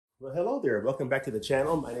Well, hello there. Welcome back to the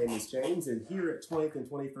channel. My name is James, and here at 20th and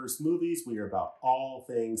 21st Movies, we are about all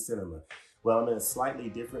things cinema. Well, I'm in a slightly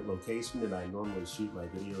different location than I normally shoot my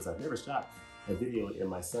videos. I've never shot a video in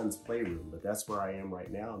my son's playroom, but that's where I am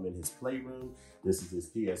right now. I'm in his playroom. This is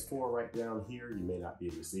his PS4 right down here. You may not be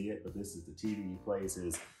able to see it, but this is the TV he plays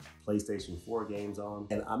his PlayStation 4 games on.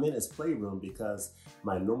 And I'm in his playroom because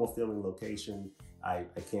my normal filming location I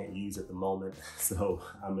can't use at the moment, so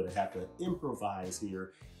I'm gonna have to improvise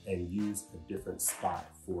here and use a different spot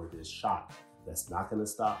for this shot. That's not gonna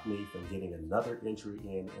stop me from getting another entry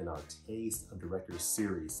in our Taste of Directors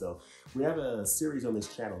series. So we have a series on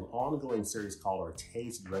this channel, an ongoing series called our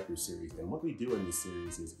Taste Directors series. And what we do in this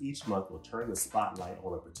series is each month we'll turn the spotlight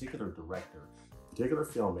on a particular director, particular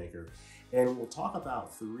filmmaker, and we'll talk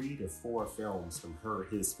about 3 to 4 films from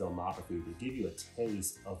his filmography to give you a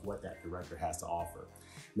taste of what that director has to offer.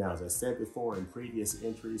 Now, as I said before in previous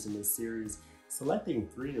entries in this series, selecting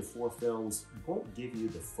 3 to 4 films won't give you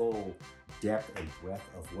the full depth and breadth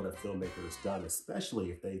of what a filmmaker has done, especially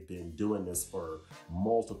if they've been doing this for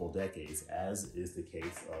multiple decades, as is the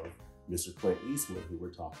case of Mr. Clint Eastwood, who we're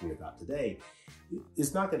talking about today.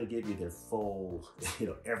 It's not going to give you their full,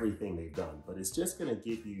 everything they've done, but it's just going to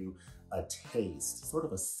give you a taste, sort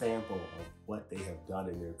of a sample of what they have done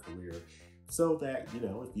in their career, so that,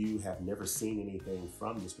 if you have never seen anything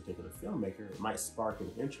from this particular filmmaker, it might spark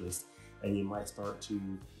an interest and you might start to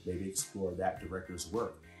maybe explore that director's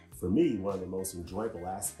work. For me, one of the most enjoyable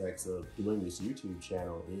aspects of doing this YouTube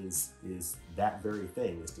channel is that very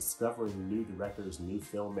thing, is discovering new directors, new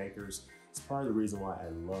filmmakers. It's part of the reason why I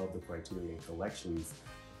love the Criterion Collection's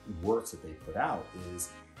works that they put out, is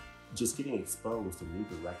just getting exposed to new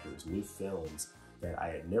directors, new films that I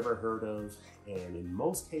had never heard of. And in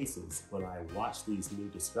most cases, when I watch these new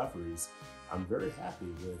discoveries, I'm very happy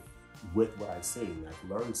with what I've seen. I've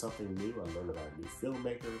learned something new. I learned about a new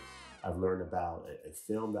filmmaker. I've learned about a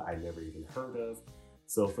film that I never even heard of.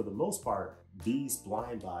 So for the most part, these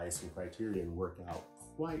blind buys from Criterion work out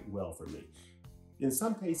quite well for me. In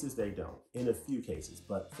some cases, they don't, in a few cases,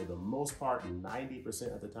 but for the most part,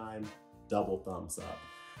 90% of the time, double thumbs up.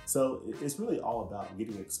 So it's really all about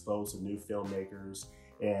getting exposed to new filmmakers,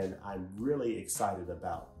 and I'm really excited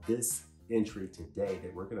about this entry today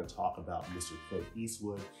that we're going to talk about Mr. Clint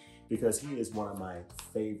Eastwood, because he is one of my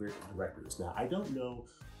favorite directors. Now, I don't know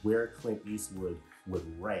where Clint Eastwood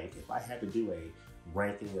would rank. If I had to do a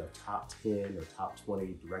ranking of top 10 or top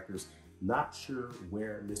 20 directors, not sure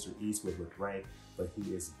where Mr. Eastwood would rank, but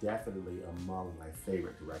he is definitely among my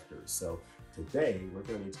favorite directors. So today we're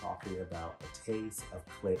going to be talking about a taste of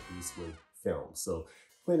Clint Eastwood films. So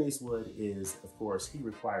Clint Eastwood is, of course, he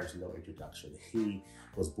requires no introduction. He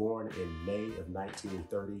was born in May of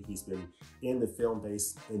 1930. He's been in the film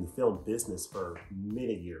business for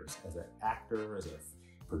many years as an actor, as a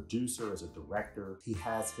producer, as a director. He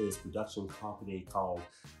has his production company called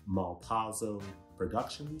Malpazzo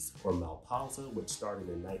Productions, or Malpazzo, which started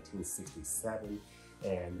in 1967.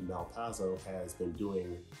 And Malpazzo has been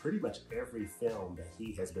doing pretty much every film that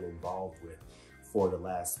he has been involved with for the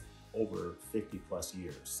last over 50 plus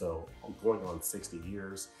years. So going on 60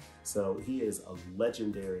 years. So he is a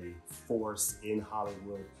legendary force in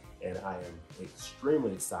Hollywood, and I am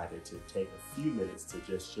extremely excited to take a few minutes to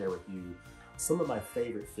just share with you some of my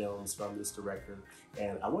favorite films from this director.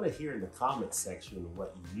 And I want to hear in the comments section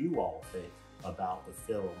what you all think about the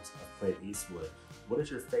films of Clint Eastwood. What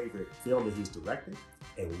is your favorite film that he's directed?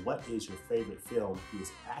 And what is your favorite film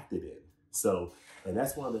he's acted in? So, and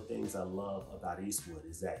that's one of the things I love about Eastwood,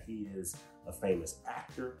 is that he is a famous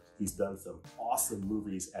actor. He's done some awesome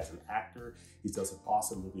movies as an actor. He's done some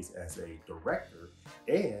awesome movies as a director.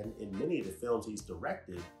 And in many of the films he's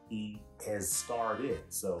directed, he has starred in.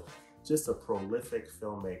 So just a prolific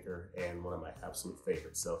filmmaker and one of my absolute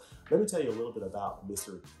favorites. So let me tell you a little bit about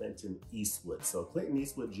Mr. Clinton Eastwood. So Clinton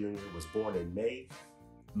Eastwood Jr. was born on May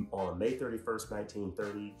 31st,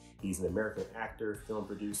 1930. He's an American actor, film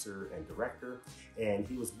producer, and director, and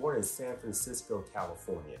he was born in San Francisco,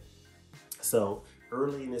 California. So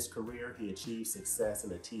early in his career, he achieved success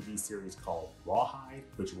in a TV series called Rawhide,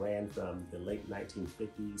 which ran from the late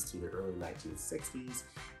 1950s to the early 1960s.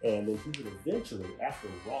 And then he would eventually, after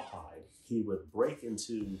Rawhide, he would break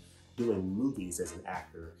into doing movies as an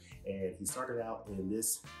actor. And he started out in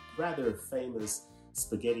this rather famous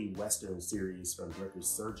spaghetti western series from director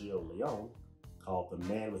Sergio Leone called The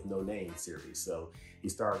Man with No Name series. So he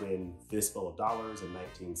starred in Fistful of Dollars in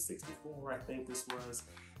 1964, I think this was.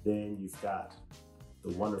 Then you've got the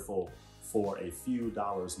wonderful For a Few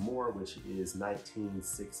Dollars More, which is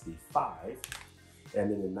 1965. and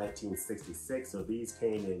then in 1966. So these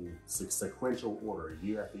came in sequential order,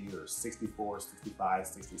 year after year, 64, 65,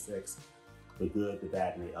 66, the good, the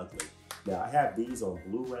bad, and the ugly. Now I have these on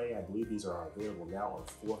Blu-ray. I believe these are available now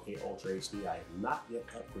on 4K Ultra HD. I have not yet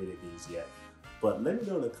upgraded these yet, but let me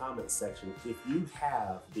know in the comments section if you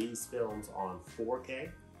have these films on 4K,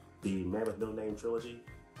 the Man with No Name trilogy.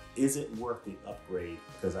 Is it worth the upgrade?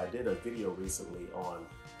 Because I did a video recently on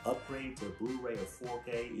upgrade to Blu-ray or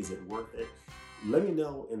 4K. Is it worth it? Let me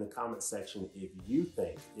know in the comment section if you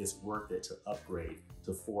think it's worth it to upgrade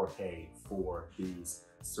to 4K for these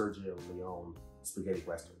Sergio Leone spaghetti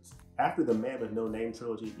westerns. After the Man with No Name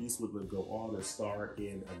trilogy, Eastwood would go on to star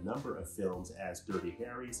in a number of films as Dirty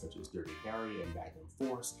Harry, such as Dirty Harry and Magnum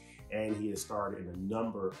Force, and he has starred in a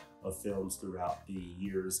number of films throughout the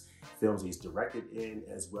years, films he's directed in,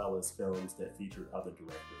 as well as films that featured other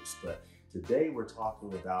directors. But today we're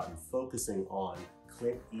talking about and focusing on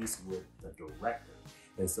Clint Eastwood, the director.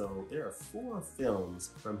 And so there are 4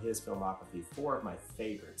 films from his filmography, 4 of my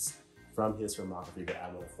favorites from his filmography that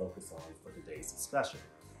I'm going to focus on for today's discussion.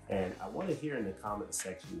 And I want to hear in the comment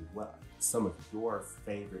section what some of your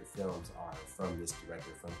favorite films are from this director,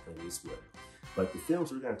 from Clint Eastwood. But the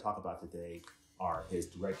films we're going to talk about today are his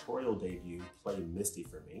directorial debut, Play Misty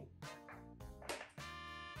for Me,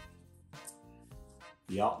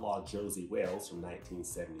 The Outlaw Josie Wales from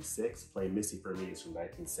 1976, Play Misty for Me is from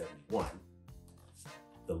 1971,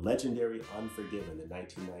 the legendary Unforgiven, the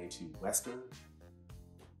 1992 Western,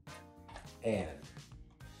 and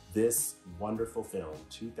this wonderful film,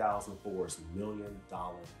 2004's $1 Million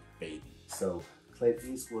Baby. So Clint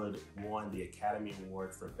Eastwood won the Academy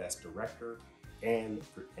Award for Best Director and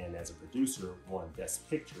as a producer won Best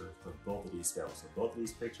Picture for both of these films. So both of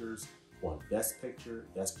these pictures won Best Picture,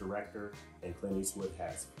 Best Director, and Clint Eastwood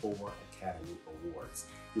has 4 Academy Awards.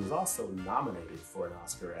 He was also nominated for an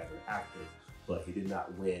Oscar as an actor, but he did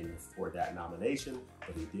not win for that nomination,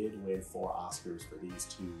 but he did win 4 Oscars for these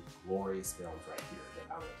 2 glorious films right here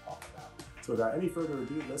that I'm going to talk about. So without any further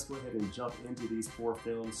ado, let's go ahead and jump into these 4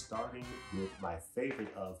 films, starting with my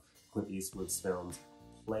favorite of Clint Eastwood's films,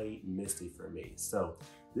 Play Misty for Me. So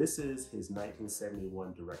this is his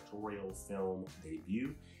 1971 directorial film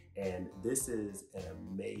debut, and this is an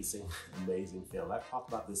amazing, amazing film. I've talked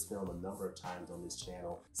about this film a number of times on this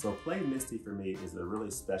channel. So Play Misty for Me is a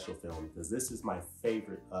really special film because this is my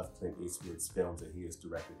favorite of Clint Eastwood's films that he has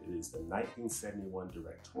directed. It is the 1971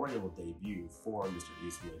 directorial debut for Mr.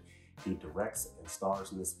 Eastwood. He directs and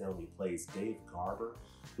stars in this film. He plays Dave Garber,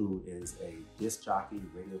 who is a disc jockey,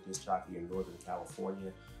 radio disc jockey in Northern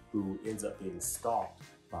California, who ends up being stalked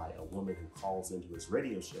by a woman who calls into his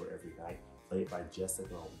radio show every night, played by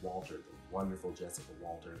Jessica Walter, the wonderful Jessica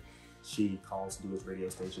Walter. She calls to his radio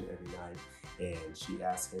station every night and she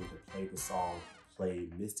asks him to play the song Play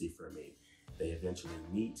Misty for Me. They eventually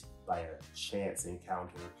meet by a chance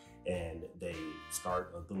encounter and they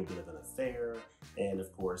start a little bit of an affair. And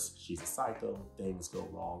of course, she's a psycho, things go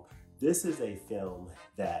wrong. This is a film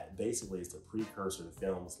that basically is the precursor to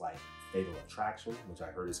films like Fatal Attraction, which I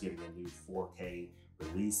heard is getting a new 4K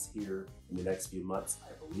release here in the next few months,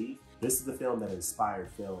 I believe. This is the film that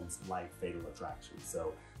inspired films like Fatal Attraction.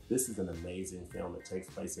 So this is an amazing film that takes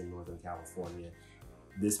place in Northern California.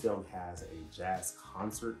 This film has a jazz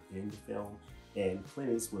concert in the film, and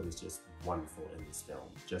Clint Eastwood is just wonderful in this film.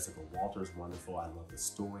 Jessica Walter is wonderful. I love the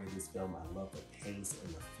story of this film. I love the pace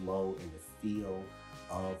and the flow and the feel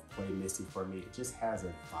of Play Misty for Me. It just has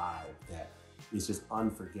a vibe that is just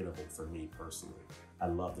unforgettable for me personally. I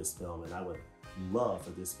love this film, and I would love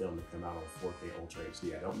for this film to come out on 4K Ultra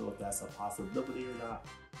HD. I don't know if that's a possibility or not,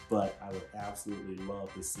 but I would absolutely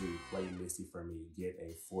love to see Play Misty for Me get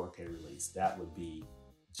a 4K release. That would be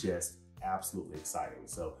just absolutely exciting.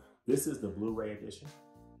 So this is the Blu-ray edition,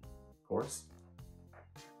 of course.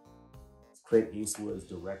 It's Clint Eastwood's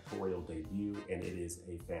directorial debut, and it is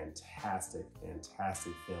a fantastic,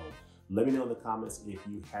 fantastic film. Let me know in the comments if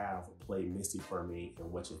you have Play Misty for Me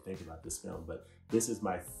and what you think about this film. But this is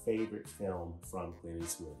my favorite film from Clint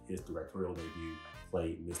Eastwood, his directorial debut,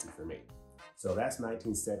 Play Misty for Me. So that's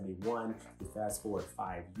 1971. We fast forward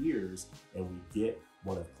 5 years and we get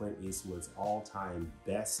one of Clint Eastwood's all-time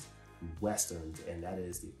best westerns, and that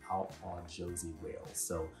is The Outlaw Josie Wales.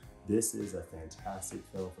 So this is a fantastic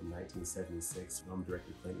film from 1976 from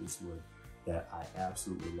director Clint Eastwood that I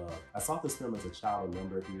absolutely love. I saw this film as a child a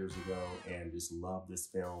number of years ago and just loved this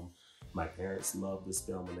film. My parents loved this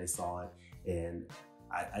film when they saw it, and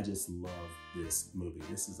I just love this movie.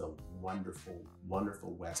 This is a wonderful,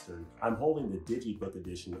 wonderful Western. I'm holding the Digibook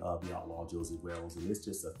edition of The Outlaw Josie Wales, and it's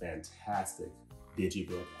just a fantastic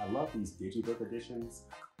Digibook. I love these Digibook editions.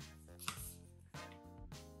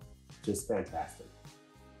 Just fantastic.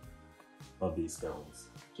 of these films.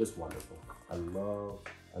 Just wonderful. I love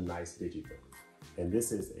a nice digibook. And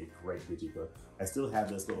this is a great digibook. I still have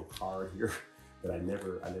this little card here that I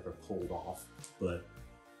never pulled off, but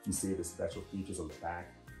you see the special features on the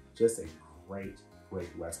back. Just a great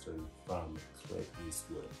Western from Clint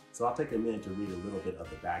Eastwood. So I'll take a minute to read a little bit of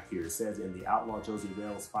the back here. It says, in The Outlaw Josie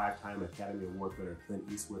Wales, 5-time Academy Award winner Clint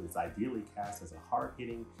Eastwood is ideally cast as a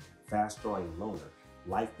hard-hitting, fast-drawing loner,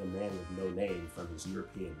 like the man with no name from his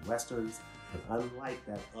European Westerns, but unlike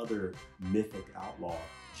that other mythic outlaw,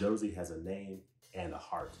 Josie has a name and a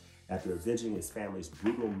heart. After avenging his family's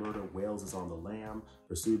brutal murder, Wales is on the lam,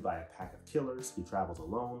 pursued by a pack of killers. He travels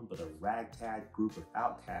alone, but a ragtag group of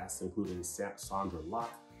outcasts, including Sandra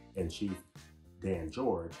Locke and Chief Dan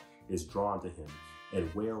George, is drawn to him,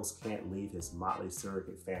 and Wales can't leave his motley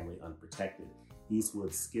surrogate family unprotected.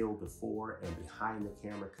 Eastwood's skill before and behind the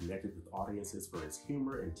camera connected with audiences for its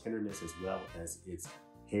humor and tenderness, as well as its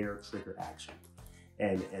hair-trigger action.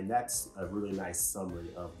 And that's a really nice summary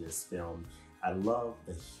of this film. I love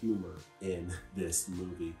the humor in this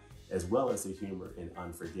movie, as well as the humor in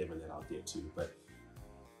Unforgiven that I'll get to. But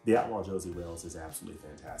The Outlaw Josie Wales is absolutely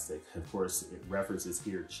fantastic. Of course, it references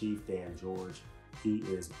here Chief Dan George. He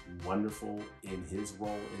is wonderful in his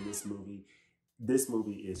role in this movie. This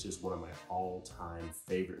movie is just one of my all-time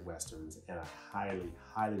favorite Westerns, and I highly,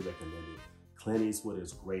 highly recommend it. Clint Eastwood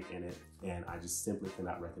is great in it, and I just simply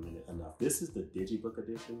cannot recommend it enough. This is the digibook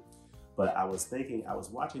edition. But I was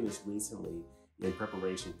watching this recently in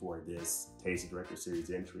preparation for this Taste Director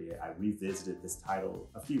Series entry. I revisited this title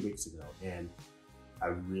a few weeks ago, and I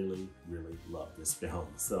really, really love this film.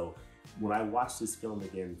 So when I watched this film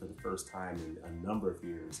again for the first time in a number of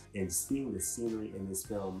years, and seeing the scenery in this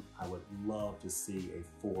film, I would love to see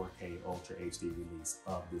a 4K Ultra HD release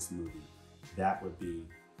of this movie. That would be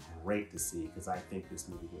great to see, because I think this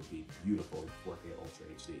movie would be beautiful in 4K Ultra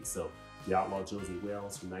HD. So The Outlaw Josie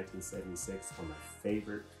Wales from 1976, one of my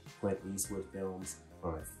favorite Clint Eastwood films,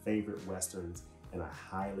 one of my favorite Westerns, and I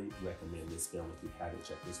highly recommend this film if you haven't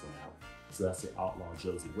checked this one out. So that's The Outlaw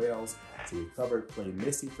Josie Wales. So we covered Play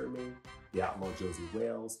Missy for Me, The Outlaw Josie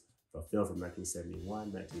Wales, a film from 1971,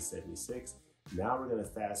 1976. Now we're gonna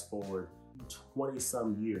fast forward 20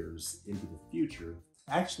 some years into the future,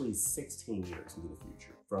 actually 16 years into the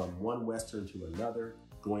future, from one Western to another,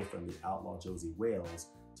 going from The Outlaw Josie Wales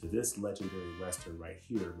to this legendary Western right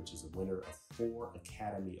here, which is a winner of 4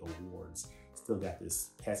 Academy Awards. Still got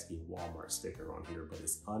this pesky Walmart sticker on here, but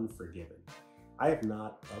it's Unforgiven. I have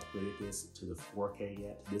not upgraded this to the 4K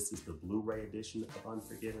yet. This is the Blu-ray edition of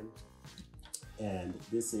Unforgiven, and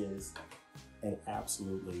this is an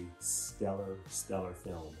absolutely stellar, stellar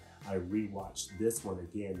film. I rewatched this one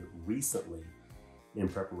again recently in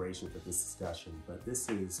preparation for this discussion, but this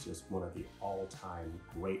is just one of the all-time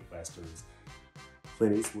great Westerns.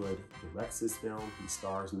 Clint Eastwood directs this film. He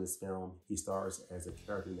stars in this film. He stars as a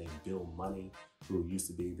character named Bill Money, who used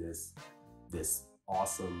to be this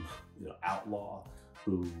awesome, outlaw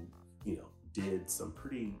who, did some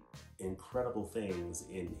pretty incredible things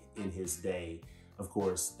in his day. Of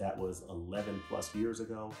course, that was 11 plus years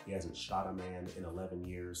ago. He hasn't shot a man in 11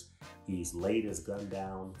 years. He's laid his gun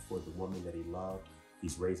down for the woman that he loved.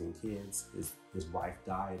 He's raising kids. His wife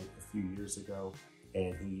died a few years ago,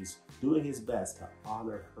 and he's doing his best to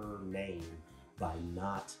honor her name by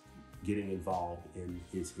not getting involved in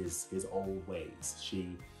his old ways.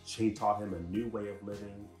 She taught him a new way of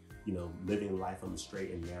living, living life on the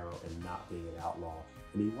straight and narrow and not being an outlaw.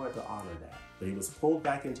 And he wanted to honor that. But he was pulled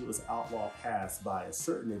back into his outlaw past by a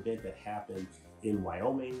certain event that happened in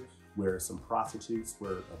Wyoming, where some prostitutes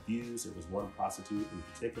were abused. There was one prostitute in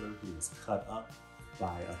particular who was cut up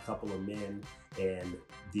by a couple of men, and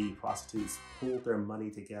the prostitutes pulled their money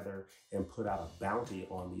together and put out a bounty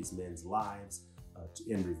on these men's lives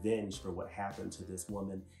in revenge for what happened to this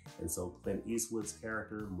woman. And so Clint Eastwood's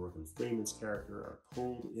character, Morgan Freeman's character, are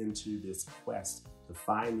pulled into this quest to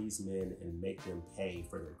find these men and make them pay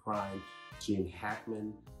for their crime. Gene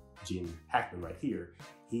Hackman right here,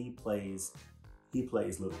 he plays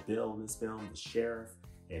Little Bill in this film, the sheriff,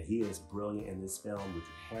 and he is brilliant in this film. Richard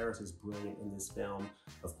Harris is brilliant in this film.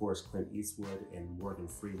 Of course, Clint Eastwood and Morgan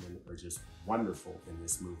Freeman are just wonderful in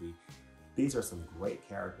this movie. These are some great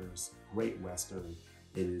characters, great Western.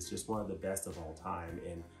 It is just one of the best of all time.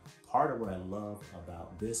 And part of what I love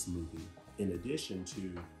about this movie, in addition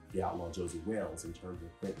to The Outlaw Josie Wales in terms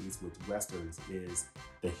of Clint Eastwood's Westerns, is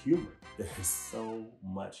the humor. There's so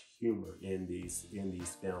much humor in these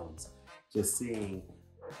films. Just seeing,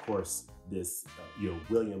 of course, this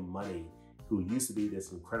William Money, who used to be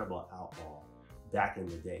this incredible outlaw, back in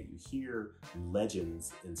the day. You hear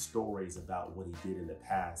legends and stories about what he did in the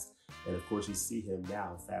past. And of course, you see him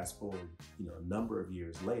now, fast forward, a number of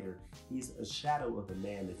years later, he's a shadow of the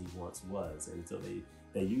man that he once was. And so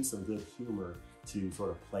they use some good humor to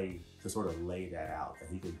sort of lay that out, that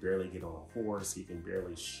he can barely get on a horse, he can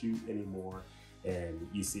barely shoot anymore. And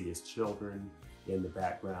you see his children in the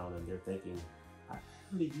background, and they're thinking, I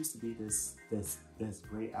really used to be this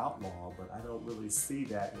great outlaw, but I don't really see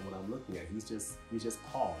that in what I'm looking at. He's just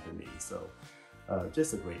Paul to me. So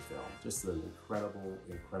just a great film, just an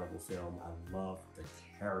incredible film. I love the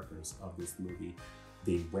characters of this movie.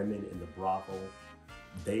 The women in the brothel,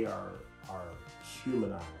 they are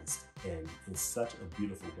humanized and in such a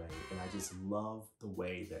beautiful way. And I just love the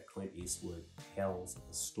way that Clint Eastwood tells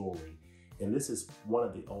a story. And this is one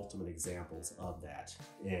of the ultimate examples of that.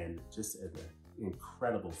 And just an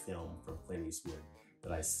incredible film from Clint Eastwood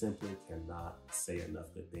that I simply cannot say enough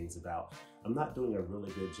good things about. I'm not doing a really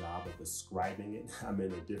good job of describing it. I'm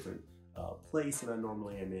in a different place than I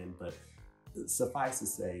normally am in, but suffice to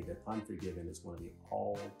say that Unforgiven is one of the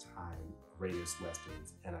all-time greatest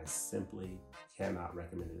Westerns, and I simply cannot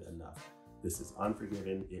recommend it enough. This is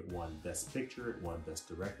Unforgiven. It won Best Picture, it won Best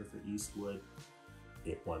Director for Eastwood,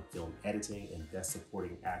 it won Film Editing and Best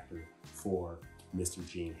Supporting Actor for Mr.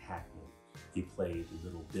 Gene Hackman. He played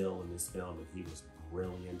Little Bill in this film, and he was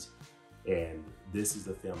brilliant. And this is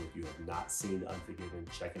the film, if you have not seen Unforgiven,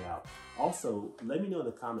 check it out. Also, let me know in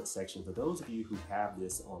the comment section, for those of you who have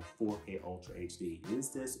this on 4K Ultra HD, is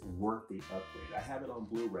this worth the upgrade? I have it on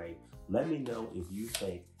Blu-ray. Let me know if you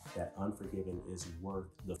think that Unforgiven is worth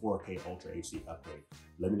the 4K Ultra HD upgrade.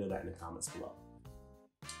 Let me know that in the comments below.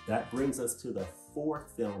 That brings us to the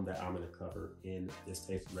fourth film that I'm going to cover in this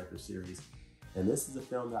Taste Director series. And this is a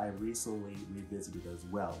film that I recently revisited as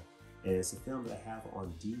well. And it's a film that I have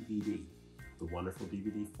on DVD, the wonderful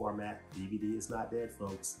DVD format. DVD is not dead,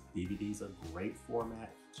 folks. DVD is a great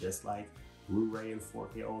format, just like Blu-ray and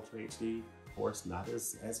 4K Ultra HD. Of course, not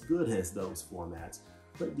as good as those formats,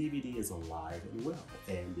 but DVD is alive and well.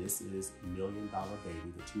 And this is $1 Million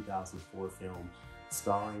Baby, the 2004 film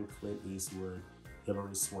starring Clint Eastwood,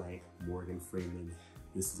 Hilary Swank, Morgan Freeman.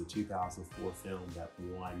 This is a 2004 film that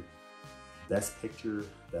won Best Picture,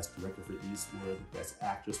 Best Director for Eastwood, Best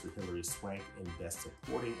Actress for Hilary Swank, and Best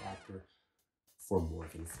Supporting Actor for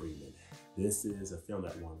Morgan Freeman. This is a film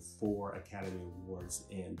that won 4 Academy Awards,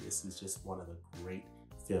 and this is just one of the great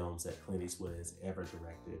films that Clint Eastwood has ever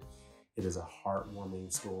directed. It is a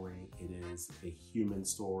heartwarming story. It is a human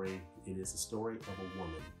story. It is a story of a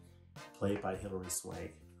woman played by Hilary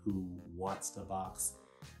Swank who wants to box,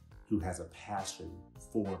 who has a passion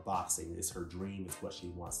for boxing. It's her dream, it's what she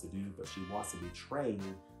wants to do, but she wants to be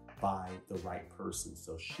trained by the right person.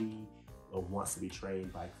 So she wants to be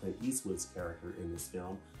trained by Clint Eastwood's character in this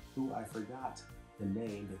film, who I forgot the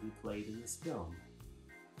name that he played in this film.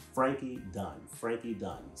 Frankie Dunn.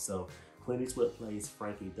 So Clint Eastwood plays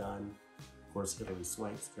Frankie Dunn. Of course, Hilary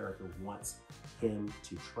Swank's character wants him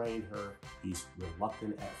to train her. He's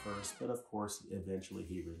reluctant at first, but of course, eventually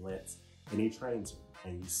he relents and he trains her.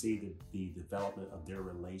 And you see the development of their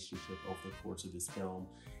relationship over the course of this film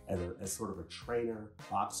as sort of a trainer,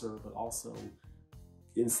 boxer, but also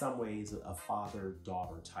in some ways a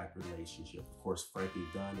father-daughter type relationship. Of course, Frankie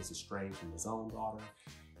Dunn is estranged from his own daughter.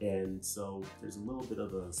 And so there's a little bit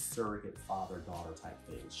of a surrogate father-daughter type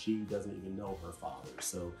thing. She doesn't even know her father.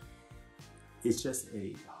 So it's just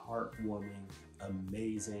a heartwarming,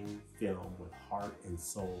 amazing film with heart and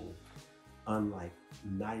soul. Unlike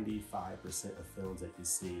 95% of films that you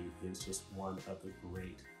see, it's just one of the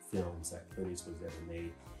great films that Clint Eastwood has ever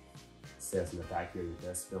made. It says in the back here, the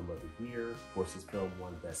best film of the year. Of course, this film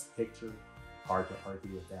won Best Picture. Hard to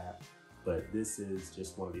argue with that. But this is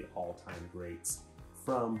just one of the all-time greats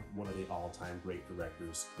from one of the all-time great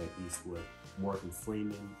directors, Clint Eastwood. Morgan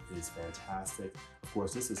Freeman is fantastic. Of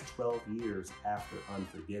course, this is 12 years after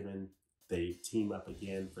Unforgiven. They team up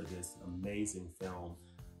again for this amazing film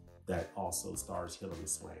that also stars Hilary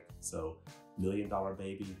Swank. So, $1 Million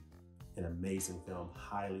Baby, an amazing film,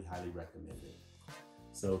 highly recommended.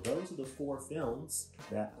 So those are the 4 films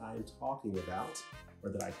that I'm talking about, or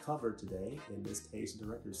that I covered today in this Taste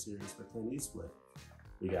Director series for Clint Eastwood.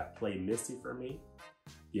 We got Play Misty for Me,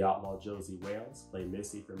 The Outlaw Josie Wales. Play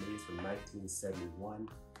Misty for Me is from 1971.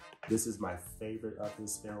 This is my favorite of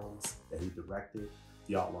his films that he directed.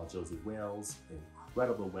 The Outlaw Josie Wales,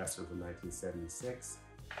 incredible Western from 1976.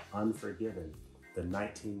 Unforgiven, the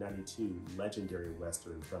 1992 legendary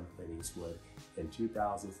Western from Clint Eastwood, and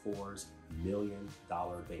 2004's $1 Million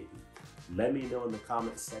Baby. Let me know in the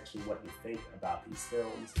comments section what you think about these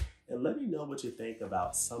films. And let me know what you think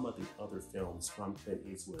about some of the other films from Clint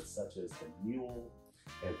Eastwood, such as The Mule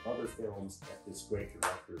and other films that this great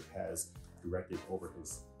director has directed over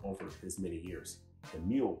his many years. The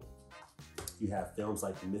Mule, you have films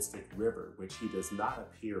like Mystic River, which he does not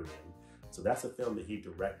appear in. So that's a film that he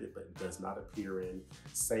directed but does not appear in.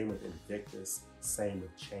 Same with Invictus, same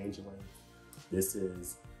with Changeling. This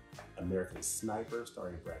is American Sniper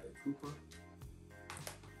starring Bradley Cooper.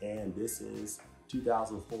 And this is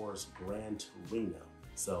 2004's Gran Torino.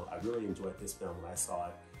 So I really enjoyed this film when I saw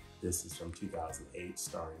it. This is from 2008,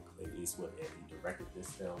 starring Clint Eastwood, and he directed this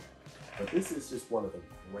film. But this is just one of the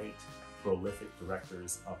great, prolific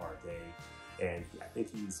directors of our day. And I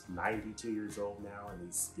think he's 92 years old now, and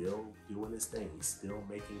he's still doing his thing. He's still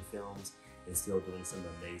making films and still doing some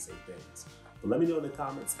amazing things. But let me know in the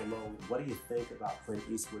comments below, what do you think about Clint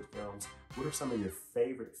Eastwood films? What are some of your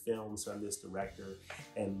favorite films from this director?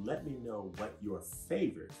 And let me know what your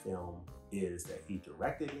favorite film is that he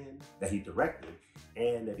directed,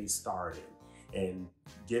 and that he starred in. And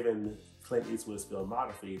given Clint Eastwood's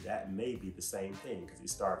filmography, that may be the same thing because he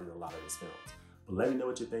starred in a lot of his films. But let me know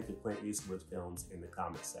what you think of Clint Eastwood films in the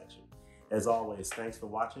comment section. As always, thanks for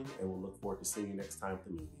watching, and we'll look forward to seeing you next time at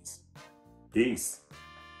the movies. Peace.